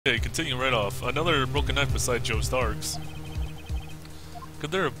Okay, continuing right off. Another broken knife beside Joe Stark's.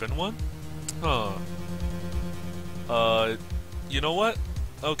 Could there have been one? Huh. You know what?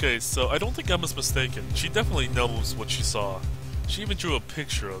 Okay, so I don't think Emma's mistaken. She definitely knows what she saw. She even drew a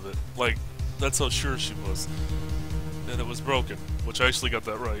picture of it. Like, that's how sure she was. And it was broken, which I actually got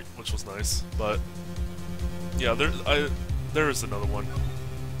that right, which was nice. But, yeah, there is another one.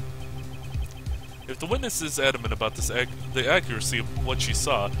 If the witness is adamant about the accuracy of what she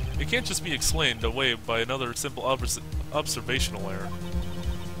saw, it can't just be explained away by another simple observational error.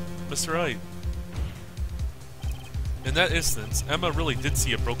 Mr. Wright. In that instance, Emma really did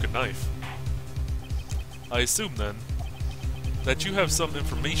see a broken knife. I assume, then, that you have some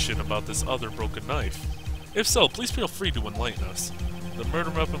information about this other broken knife. If so, please feel free to enlighten us. The murder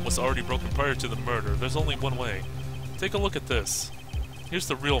weapon was already broken prior to the murder. There's only one way. Take a look at this. Here's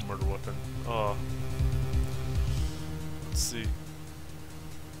the real murder weapon. Let's see.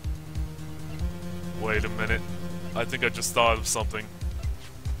 Wait a minute. I think I just thought of something.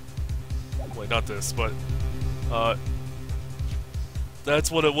 Wait, not this, but that's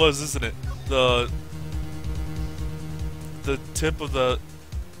what it was, isn't it? The tip of the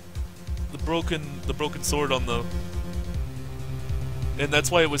broken sword on the, and that's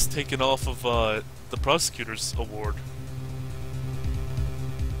why it was taken off of the prosecutor's award.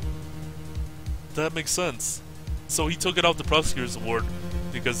 That makes sense. So he took it off the prosecutor's award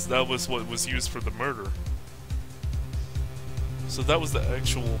because that was what was used for the murder. So that was the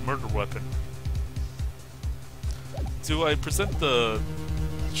actual murder weapon. Do I present the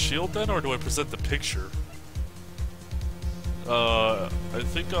shield then, or do I present the picture? I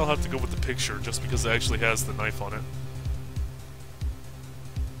think I'll have to go with the picture just because it actually has the knife on it.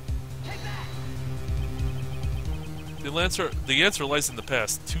 The answer lies in the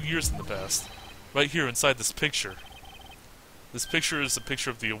past, 2 years in the past. Right here inside this picture. This picture is a picture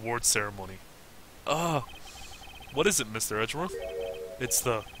of the award ceremony. What is it, Mr. Edgeworth? It's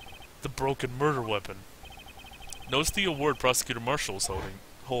the broken murder weapon. Notice the award Prosecutor Marshall is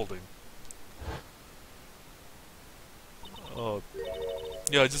holding. Oh,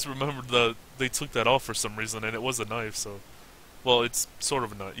 yeah, I just remembered that they took that off for some reason, and it was a knife, so... Well, it's sort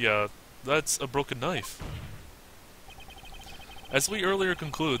of a knife. Yeah, that's a broken knife. As we earlier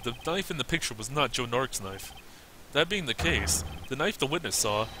concluded, the knife in the picture was not Joe Nark's knife. That being the case, the knife the witness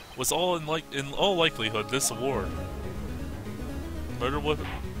saw was in all likelihood this award. Murder with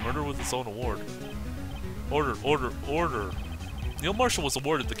its own award. Order. Neil Marshall was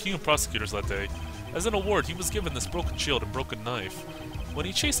awarded the King of Prosecutors that day. As an award, he was given this broken shield and broken knife. When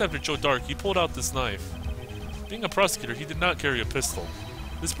he chased after Joe Dark, he pulled out this knife. Being a prosecutor, he did not carry a pistol.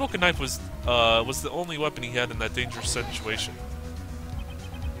 This broken knife was the only weapon he had in that dangerous situation.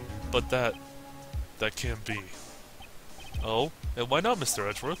 But that can't be. Oh? And why not, Mr.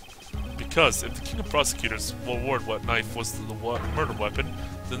 Edgeworth? Because if the King of Prosecutors will award what knife was the murder weapon,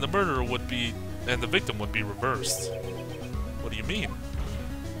 then the murderer would be, and the victim would be reversed. What do you mean?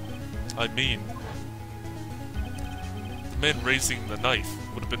 I mean, the man raising the knife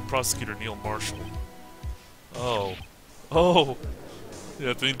would have been Prosecutor Neil Marshall. Oh.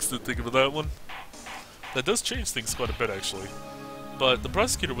 Yeah, thanks to think of that one. That does change things quite a bit, actually. But the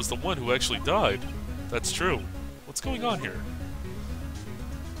prosecutor was the one who actually died. That's true. What's going on here?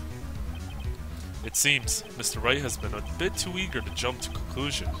 It seems Mr. Wright has been a bit too eager to jump to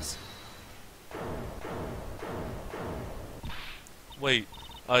conclusions. Wait,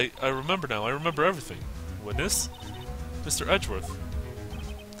 I remember now. I remember everything. Witness? Mr. Edgeworth.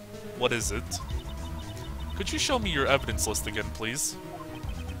 What is it? Could you show me your evidence list again, please?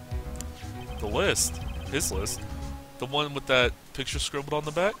 The list? His list? The one with that picture scribbled on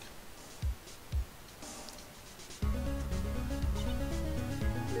the back?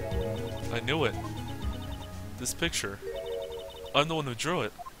 I knew it. This picture. I'm the one who drew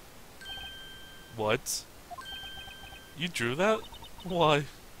it. What? You drew that? Why?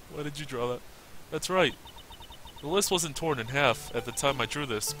 Why did you draw that? That's right. The list wasn't torn in half at the time I drew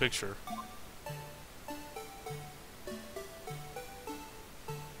this picture.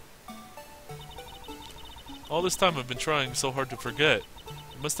 All this time I've been trying so hard to forget.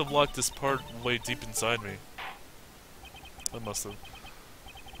 I must have locked this part way deep inside me. I must have.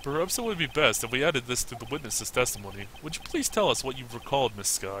 Perhaps it would be best if we added this to the witness's testimony. Would you please tell us what you've recalled, Miss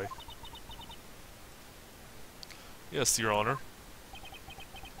Skye? Yes, Your Honor.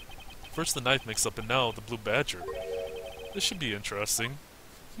 First the knife mix-up and now the blue badger. This should be interesting.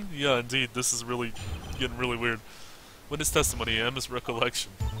 Yeah, indeed, this is getting really weird. Witness testimony, Emma's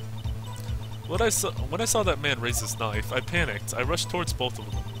recollection. When I saw that man raise his knife, I panicked. I rushed towards both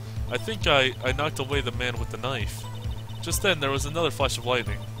of them. I think I knocked away the man with the knife. Just then, there was another flash of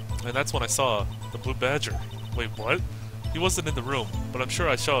lightning. And that's when I saw the blue badger. Wait, what? He wasn't in the room, but I'm sure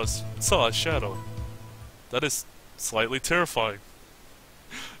I saw a shadow. That is slightly terrifying.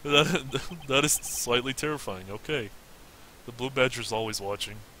 That is slightly terrifying, okay. The blue badger's always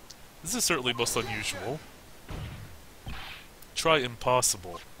watching. This is certainly most unusual. Try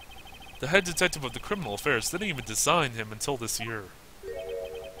impossible. The head detective of the criminal affairs didn't even design him until this year.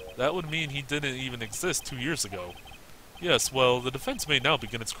 That would mean he didn't even exist 2 years ago. Yes, well, the defense may now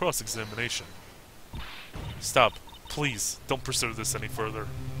begin its cross-examination. Stop. Please, don't pursue this any further.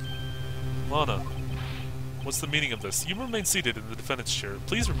 Lana, what's the meaning of this? You remain seated in the defendant's chair.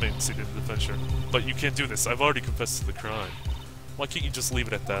 Please remain seated in the defendant's chair. But you can't do this. I've already confessed to the crime. Why can't you just leave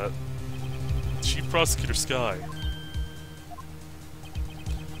it at that? Chief Prosecutor Sky.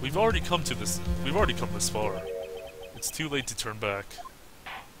 We've already come this far. It's too late to turn back.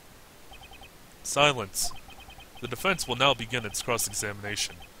 Silence. The defense will now begin its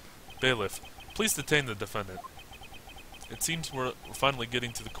cross-examination. Bailiff, please detain the defendant. It seems we're finally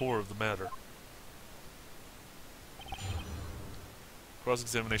getting to the core of the matter.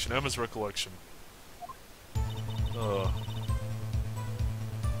 Cross-examination. Emma's recollection. Alright,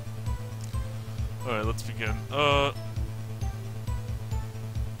 let's begin.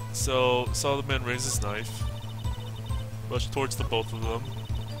 So, saw the man raise his knife. Rushed towards the both of them.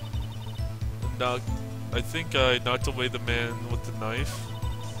 And I think I knocked away the man with the knife.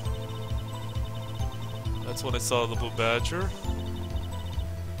 That's when I saw the blue badger.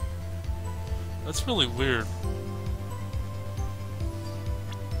 That's really weird.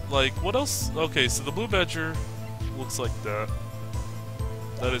 Like, what else? Okay, so the blue badger looks like that.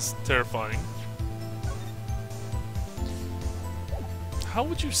 That is terrifying. How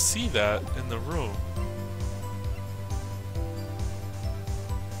would you see that in the room?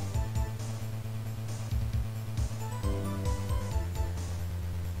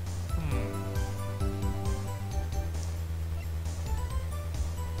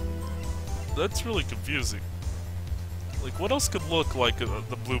 That's really confusing. Like, what else could look like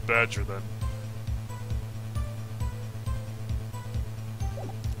the blue badger, then?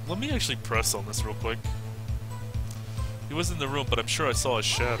 Let me actually press on this real quick. He was in the room, but I'm sure I saw his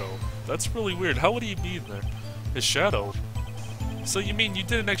shadow. That's really weird. How would he be in there? His shadow? So you mean you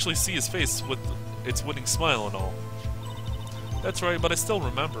didn't actually see his face with its winning smile and all? That's right, but I still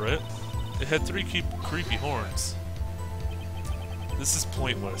remember it. It had 3 creepy horns. This is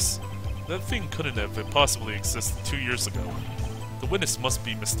pointless. That thing couldn't have possibly existed 2 years ago. The witness must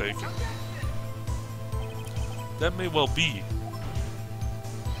be mistaken. That may well be.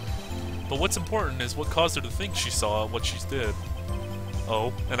 But what's important is what caused her to think she saw what she did.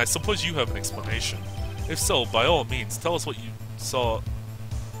 Oh, and I suppose you have an explanation. If so, by all means, tell us what you saw.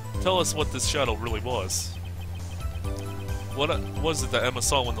 Tell us what this shadow really was. What was it that Emma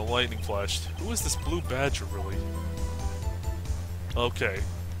saw when the lightning flashed? Who is this blue badger, really? Okay.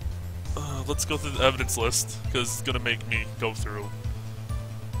 Let's go through the evidence list, because it's gonna make me go through.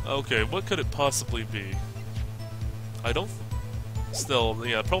 Okay, what could it possibly be? I don't... Still,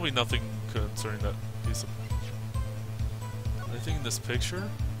 yeah, probably nothing concerning that piece of... Anything in this picture?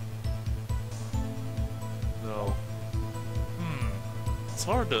 No. It's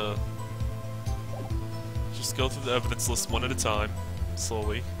hard to... Just go through the evidence list one at a time,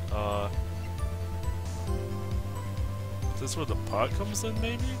 slowly. Is this where the pot comes in,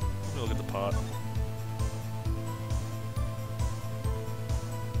 maybe? Let me look at the pot.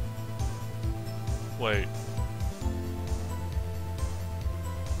 Wait.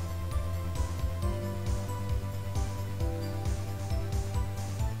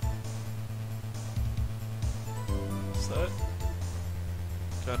 Is that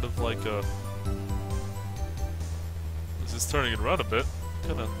kind of like a... This is turning it around a bit.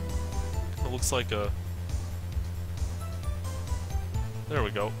 Kinda looks like a... There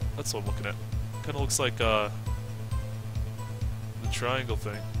we go. That's what I'm looking at. Kinda looks like the triangle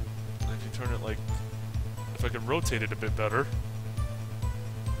thing. And if you turn it like... If I can rotate it a bit better.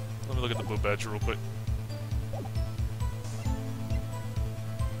 Let me look at the blue badger real quick.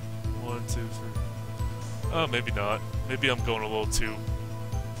 1, 2, 3. Oh, maybe not. Maybe I'm going a little too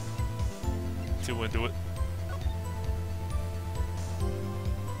into it.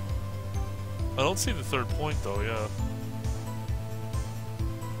 I don't see the third point though, yeah.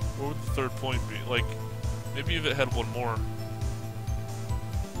 What would the third point be? Like, maybe if it had one more.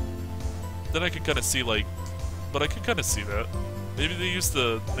 Then I could kind of see, like... But I could kind of see that. Maybe they use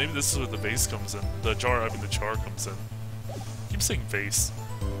the... Maybe this is where the vase comes in. The jar comes in. I keep saying vase.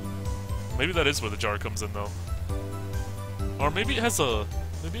 Maybe that is where the jar comes in, though. Or maybe it has a...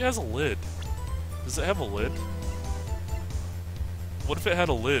 Maybe it has a lid. Does it have a lid? What if it had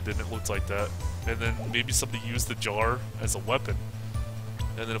a lid and it looked like that? And then maybe somebody used the jar as a weapon.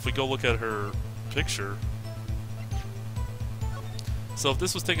 And then if we go look at her picture... So if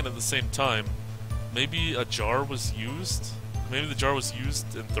this was taken at the same time, maybe a jar was used? Maybe the jar was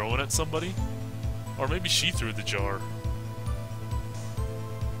used and thrown at somebody? Or maybe she threw the jar.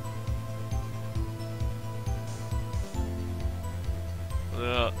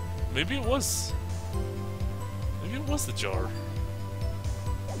 Maybe it was... Maybe it was the jar.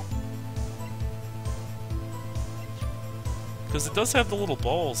 Because it does have the little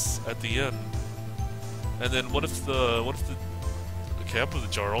balls at the end. And then what if the cap of the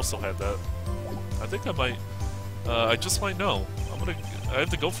jar also had that? I think I might... I just might know. I have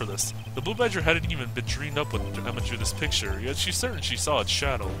to go for this. The Blue Badger hadn't even been dreamed up when Emma drew this picture, yet she's certain she saw its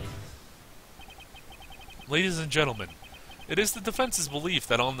shadow. Ladies and gentlemen, it is the defense's belief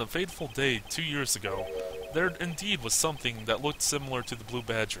that on the fateful day 2 years ago, there indeed was something that looked similar to the Blue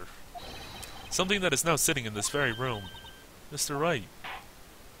Badger. Something that is now sitting in this very room. Mr. Wright.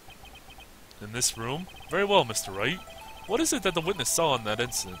 In this room? Very well, Mr. Wright. What is it that the witness saw in that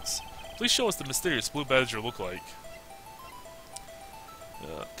instance? Please show us the mysterious Blue Badger look like.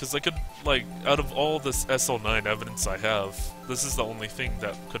 Because I could, like, out of all this SL9 evidence I have, this is the only thing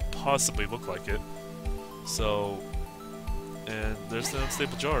that could possibly look like it. So, and there's the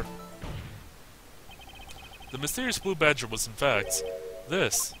unstable jar. The mysterious Blue Badger was in fact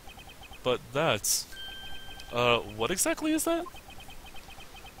this. But that's... what exactly is that?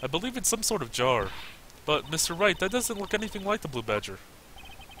 I believe it's some sort of jar. But, Mr. Wright, that doesn't look anything like the Blue Badger.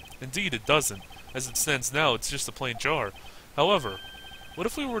 Indeed, it doesn't. As it stands now, it's just a plain jar. However, what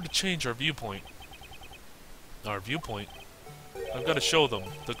if we were to change our viewpoint? Our viewpoint? I've got to show them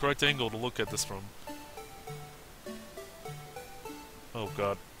the correct angle to look at this from. Oh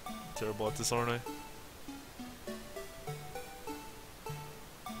god. I'm terrible at this, aren't I?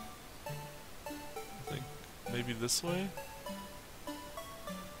 I think maybe this way?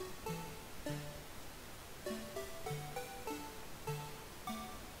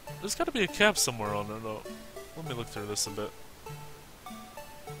 There's gotta be a cap somewhere on it, though. Let me look through this a bit.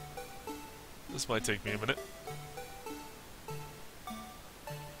 This might take me a minute.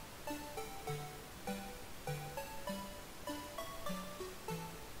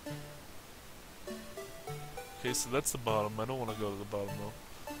 Okay, so that's the bottom. I don't want to go to the bottom, though.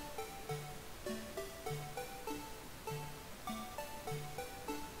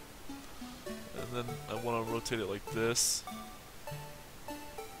 And then I want to rotate it like this.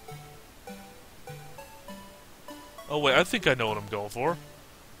 Oh wait, I think I know what I'm going for.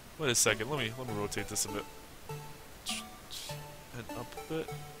 Wait a second, let me rotate this a bit. And up a bit.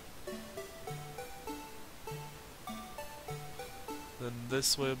 Then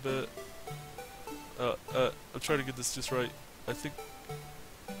this way a bit. I'm trying to get this just right. I think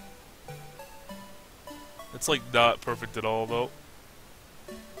it's like not perfect at all though.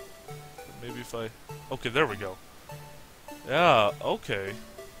 Maybe if I... Okay, there we go. Yeah, okay.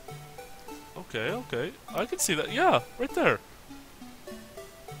 Okay. I can see that. Yeah, right there.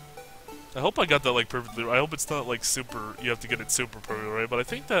 I hope I got that like perfectly right. I hope it's not like super, you have to get it super perfectly right, but I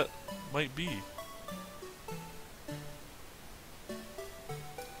think that might be.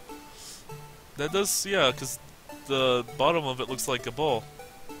 That does, yeah, because the bottom of it looks like a ball.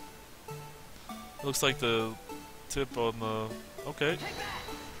 It looks like the tip on the... Okay.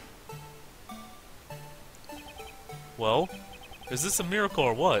 Well, is this a miracle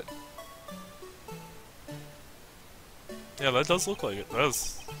or what? Yeah, that does look like it. That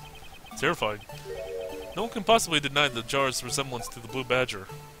is terrifying. No one can possibly deny the jar's resemblance to the Blue Badger.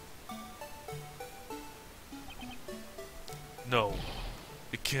 No,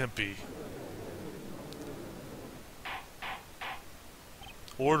 it can't be.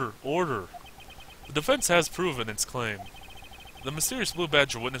 Order, order. The defense has proven its claim. The mysterious Blue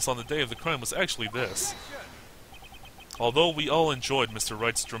Badger witnessed on the day of the crime was actually this. Although we all enjoyed Mr.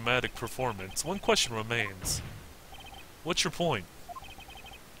 Wright's dramatic performance, one question remains. What's your point?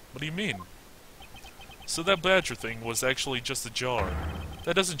 What do you mean? So that badger thing was actually just a jar.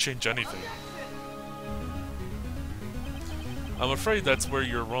 That doesn't change anything. I'm afraid that's where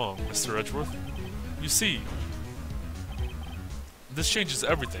you're wrong, Mr. Edgeworth. You see, this changes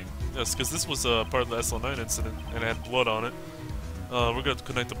everything. Yes, because this was part of the SL9 incident, and it had blood on it. We're going to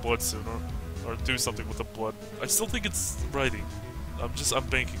connect the blood soon, or do something with the blood. I still think it's writing. I'm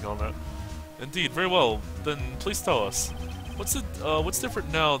banking on that. Indeed, very well. Then please tell us. What's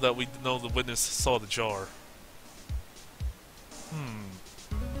different now that we know the witness saw the jar?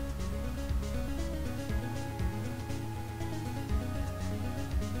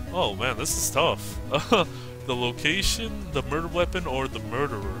 Oh man, this is tough. The location, the murder weapon, or the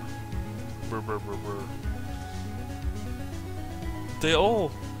murderer? Brr, brr, brr, brr. They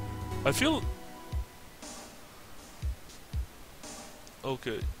all... I feel...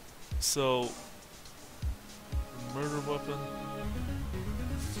 Okay, so... Murder weapon...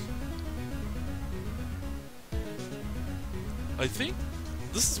 I think...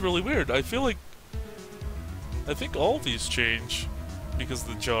 This is really weird. I feel like... I think all of these change because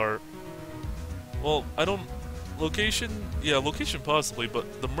of the jar. Well, I don't... Location... Yeah, location possibly,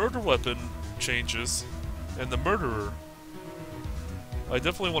 but the murder weapon changes. And the murderer... I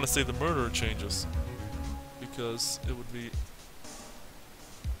definitely want to say the murderer changes. Because it would be...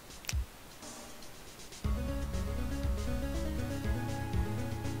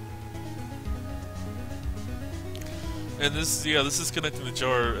 And this, yeah, this is connecting the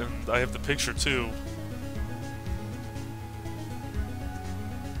jar, and I have the picture too.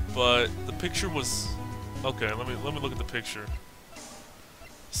 But the picture was... Okay, let me look at the picture.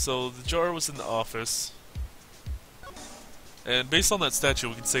 So the jar was in the office. And based on that statue,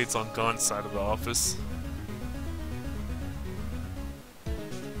 we can say it's on Gon's side of the office.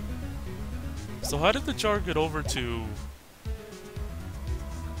 So how did the jar get over to...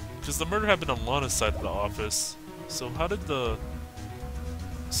 Because the murder happened on Lana's side of the office. So how did the...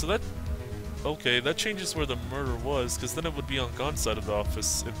 So that... Okay, that changes where the murder was, because then it would be on Gon's side of the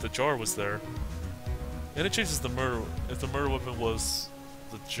office if the jar was there. And it changes the murder... If the murder weapon was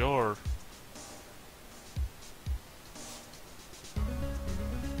the jar...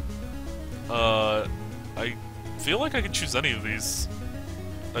 I feel like I can choose any of these.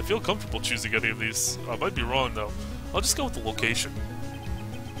 I feel comfortable choosing any of these. I might be wrong, though. I'll just go with the location.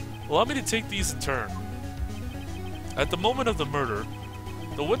 Allow me to take these in turn. At the moment of the murder,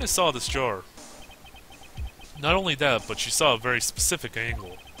 the witness saw this jar. Not only that, but she saw a very specific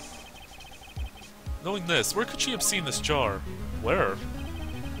angle. Knowing this, where could she have seen this jar? Where?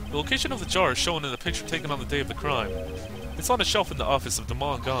 The location of the jar is shown in the picture taken on the day of the crime. It's on a shelf in the office of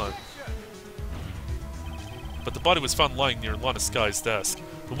Damon Gon. But the body was found lying near Lana Sky's desk.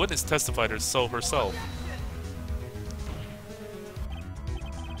 The witness testified so herself.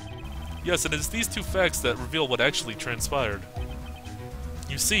 Yes, and it is these two facts that reveal what actually transpired.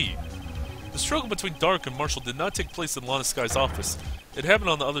 You see, the struggle between Dark and Marshall did not take place in Lana Sky's office. It happened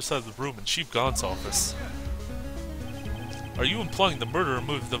on the other side of the room in Chief Gon's office. Are you implying the murderer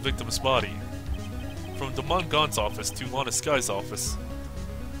moved the victim's body from Damon Gon's office to Lana Sky's office?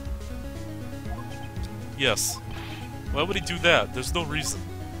 Yes. Why would he do that? There's no reason.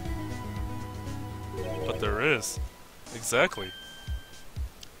 But there is. Exactly.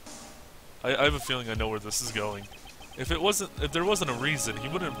 I have a feeling I know where this is going. If there wasn't a reason, he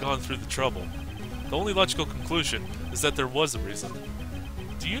wouldn't have gone through the trouble. The only logical conclusion is that there was a reason.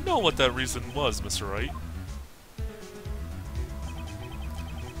 Do you know what that reason was, Mr. Wright?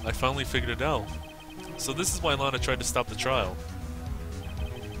 I finally figured it out. So this is why Lana tried to stop the trial.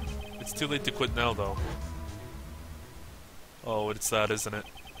 It's too late to quit now, though. Oh, it's that, isn't it?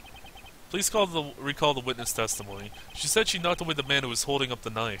 Please recall the witness testimony. She said she knocked away the man who was holding up the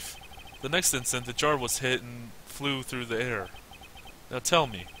knife. The next instant, the jar was hit and flew through the air. Now tell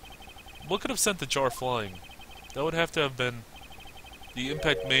me, what could have sent the jar flying? That would have to have been the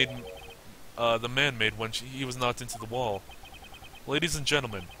impact the man made when he was knocked into the wall. Ladies and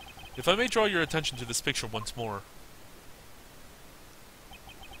gentlemen, if I may draw your attention to this picture once more.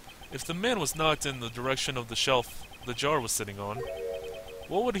 If the man was knocked in the direction of the shelf the jar was sitting on,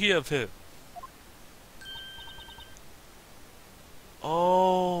 what would he have hit?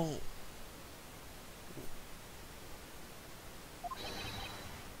 Oh...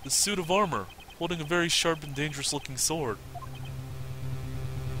 The suit of armor, holding a very sharp and dangerous looking sword.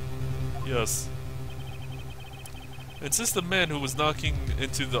 Yes. And since the man who was knocking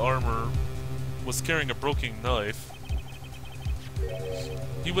into the armor was carrying a broken knife,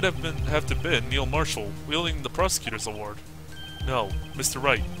 he would have to been Neil Marshall, wielding the prosecutor's award. No, Mr.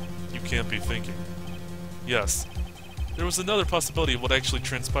 Wright, you can't be thinking. Yes. There was another possibility of what actually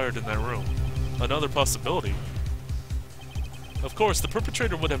transpired in that room. Another possibility. Of course, the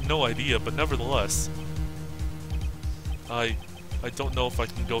perpetrator would have no idea, but nevertheless... I don't know if I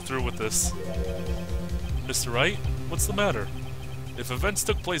can go through with this. Mr. Wright, what's the matter? If events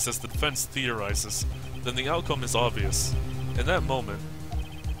took place as the defense theorizes, then the outcome is obvious. In that moment,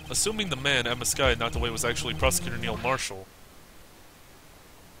 assuming the man Emma Sky knocked away was actually Prosecutor Neil Marshall...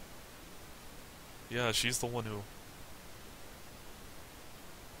 Yeah, she's the one who...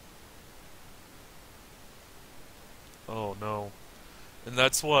 Oh no. And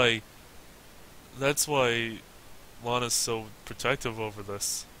that's why Lana's so protective over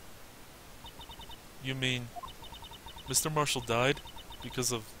this. You mean Mr. Marshall died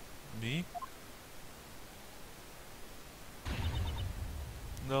because of me?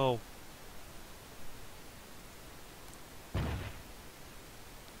 No.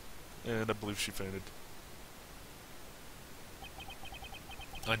 And I believe she fainted.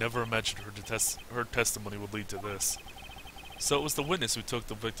 I never imagined her testimony would lead to this. So it was the witness who took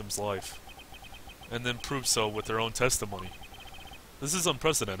the victim's life, and then proved so with their own testimony. This is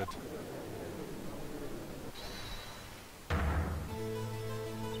unprecedented.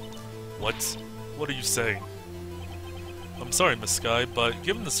 What? What are you saying? I'm sorry, Miss Skye, but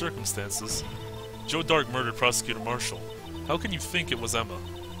given the circumstances, Joe Dark murdered Prosecutor Marshall. How can you think it was Emma?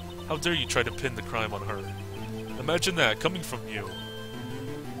 How dare you try to pin the crime on her? Imagine that, coming from you.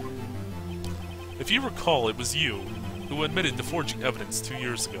 If you recall, it was you who admitted to forging evidence 2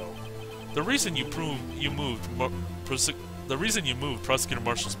 years ago. The reason you moved Prosecutor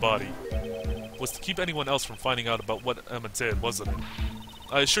Marshall's body was to keep anyone else from finding out about what Emma did, wasn't it?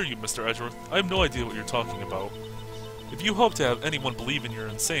 I assure you, Mr. Edgeworth, I have no idea what you're talking about. If you hope to have anyone believe in your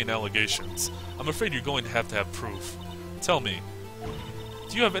insane allegations, I'm afraid you're going to have proof. Tell me,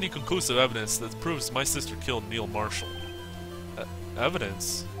 do you have any conclusive evidence that proves my sister killed Neil Marshall?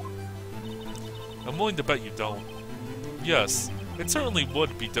 Evidence? I'm willing to bet you don't. Yes, it certainly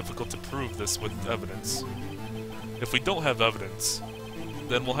would be difficult to prove this with evidence. If we don't have evidence,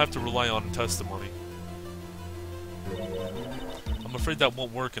 then we'll have to rely on testimony. I'm afraid that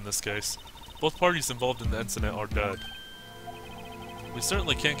won't work in this case. Both parties involved in the incident are dead. We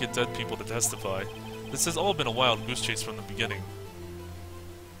certainly can't get dead people to testify. This has all been a wild goose chase from the beginning.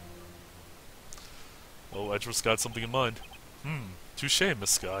 Oh, Edgeworth's got something in mind. Touché,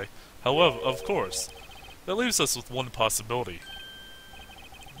 Miss Skye. However, of course, that leaves us with one possibility.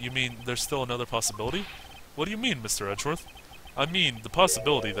 You mean there's still another possibility? What do you mean, Mr. Edgeworth? I mean the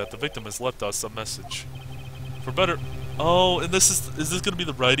possibility that the victim has left us a message. For better... Oh, and is this going to be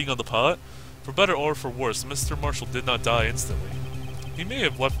the writing on the pot? For better or for worse, Mr. Marshall did not die instantly. He may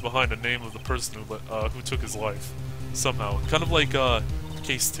have left behind a name of the person who took his life. Somehow. Kind of like,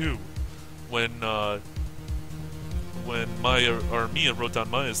 Case 2. When Mia wrote down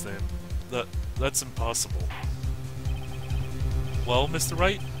Maya's name. That's impossible. Well, Mr.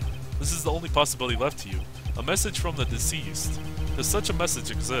 Wright, this is the only possibility left to you. A message from the deceased. Does such a message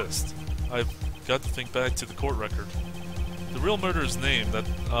exist? I've got to think back to the court record. The real murderer's name that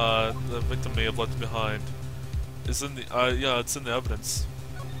the victim may have left behind is in the it's in the evidence.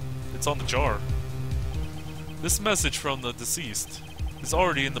 It's on the jar. This message from the deceased is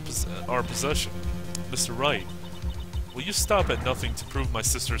already in our possession. Mr. Wright, will you stop at nothing to prove my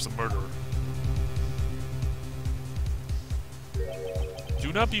sister's a murderer?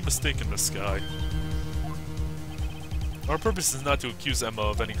 Do not be mistaken, Miss Skye. Our purpose is not to accuse Emma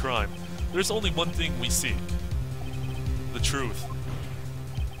of any crime. There's only one thing we seek. The truth.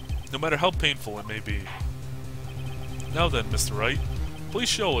 No matter how painful it may be. Now then, Mr. Wright, please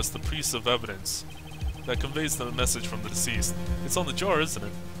show us the piece of evidence that conveys the message from the deceased. It's on the jar, isn't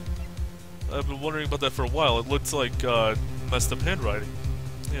it? I've been wondering about that for a while. It looks like messed up handwriting.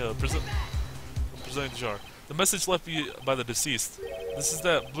 Yeah, presenting the jar. The message left by the deceased. This is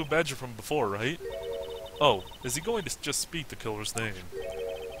that blue badger from before, right? Oh, is he going to just speak the killer's name?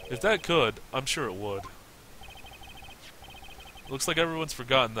 If that could, I'm sure it would. Looks like everyone's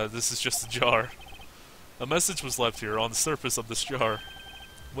forgotten that this is just a jar. A message was left here on the surface of this jar.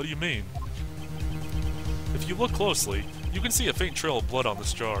 What do you mean? If you look closely, you can see a faint trail of blood on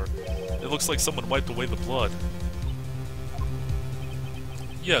this jar. It looks like someone wiped away the blood.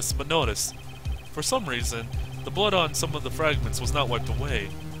 Yes, but notice, for some reason, the blood on some of the fragments was not wiped away.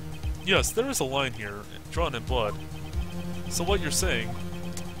 Yes, there is a line here, drawn in blood. So what you're saying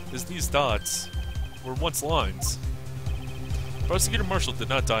is these dots were once lines. Prosecutor Marshall did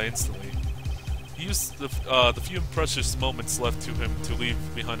not die instantly. He used the few precious moments left to him to leave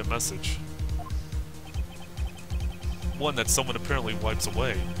behind a message. One that someone apparently wipes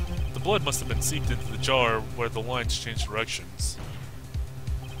away. The blood must have been seeped into the jar where the lines changed directions.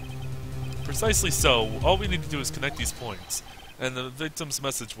 Precisely so. All we need to do is connect these points, and the victim's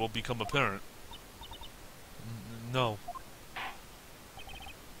message will become apparent. No.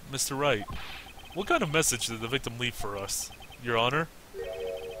 Mr. Wright, what kind of message did the victim leave for us, Your Honor?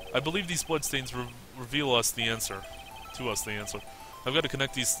 I believe these bloodstains reveal to us the answer. I've got to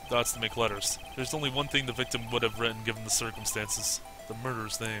connect these dots to make letters. There's only one thing the victim would have written given the circumstances. The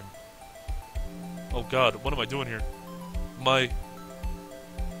murderer's name. Oh god, what am I doing here?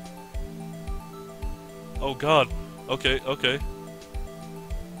 Oh god. Okay.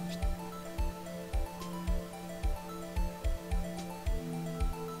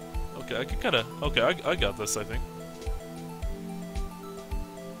 Okay, I can kinda... Okay, I got this, I think.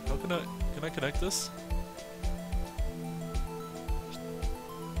 How can I... Can I connect this?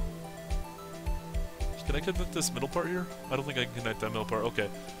 Can I connect this middle part here? I don't think I can connect that middle part. Okay.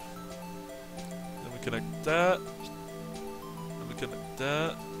 Then we connect that. Then we connect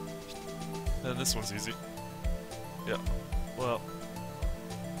that. And this one's easy. Yeah. Well.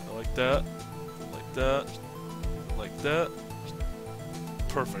 I like that. I like that. I like that.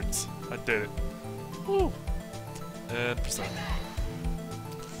 Perfect. I did it. Woo! And percent.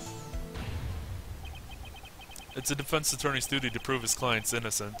 It's a defense attorney's duty to prove his client's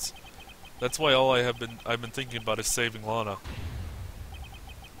innocence. That's why all I've been thinking about is saving Lana.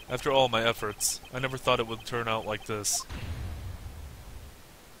 After all my efforts, I never thought it would turn out like this.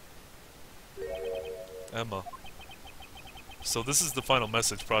 Emma. So this is the final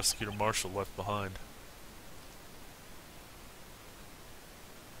message Prosecutor Marshall left behind.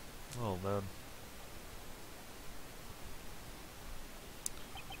 Oh man.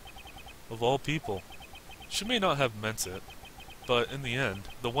 Of all people. She may not have meant it, but in the end,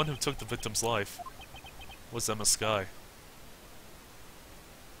 the one who took the victim's life was Emma Skye.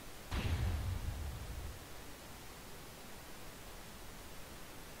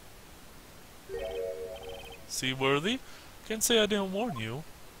 Seaworthy? Can't say I didn't warn you.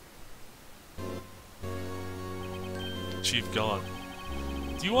 Chief gone.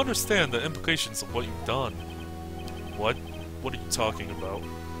 Do you understand the implications of what you've done? What? What are you talking about?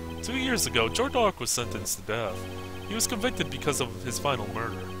 2 years ago, Joe Dark was sentenced to death. He was convicted because of his final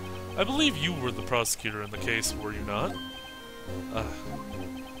murder. I believe you were the prosecutor in the case, were you not?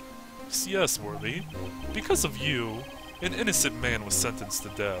 Yes, Worthy. Because of you, an innocent man was sentenced to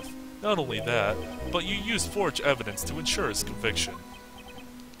death. Not only that, but you used forged evidence to ensure his conviction.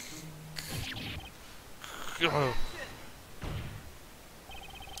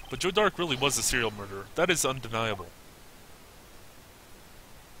 But Joe Dark really was a serial murderer. That is undeniable.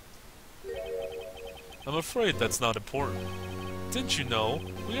 I'm afraid that's not important. Didn't you know?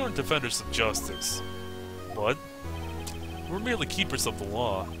 We aren't defenders of justice. What? We're merely keepers of the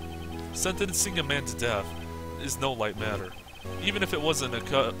law. Sentencing a man to death is no light matter. Even if it wasn't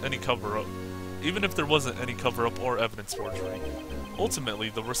any cover-up. Even if there wasn't any cover-up or evidence forgery. Ultimately,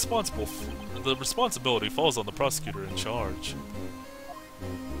 the responsibility falls on the prosecutor in charge.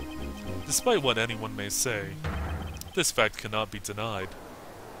 Despite what anyone may say, this fact cannot be denied.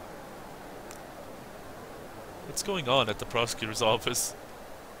 What's going on at the prosecutor's office?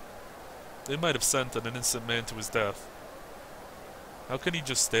 They might have sent an innocent man to his death. How can he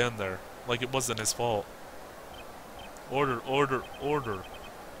just stand there, like it wasn't his fault? Order, order, order,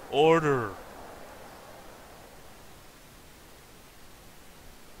 order!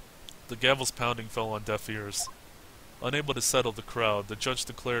 The gavel's pounding fell on deaf ears. Unable to settle the crowd, the judge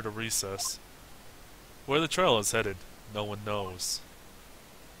declared a recess. Where the trial is headed, no one knows.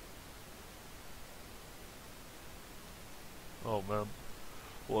 Oh man.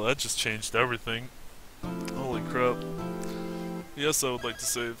 Well, that just changed everything. Holy crap. Yes, I would like to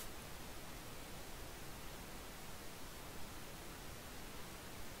save.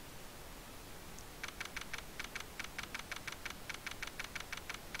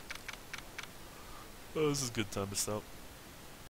 Oh, this is a good time to stop.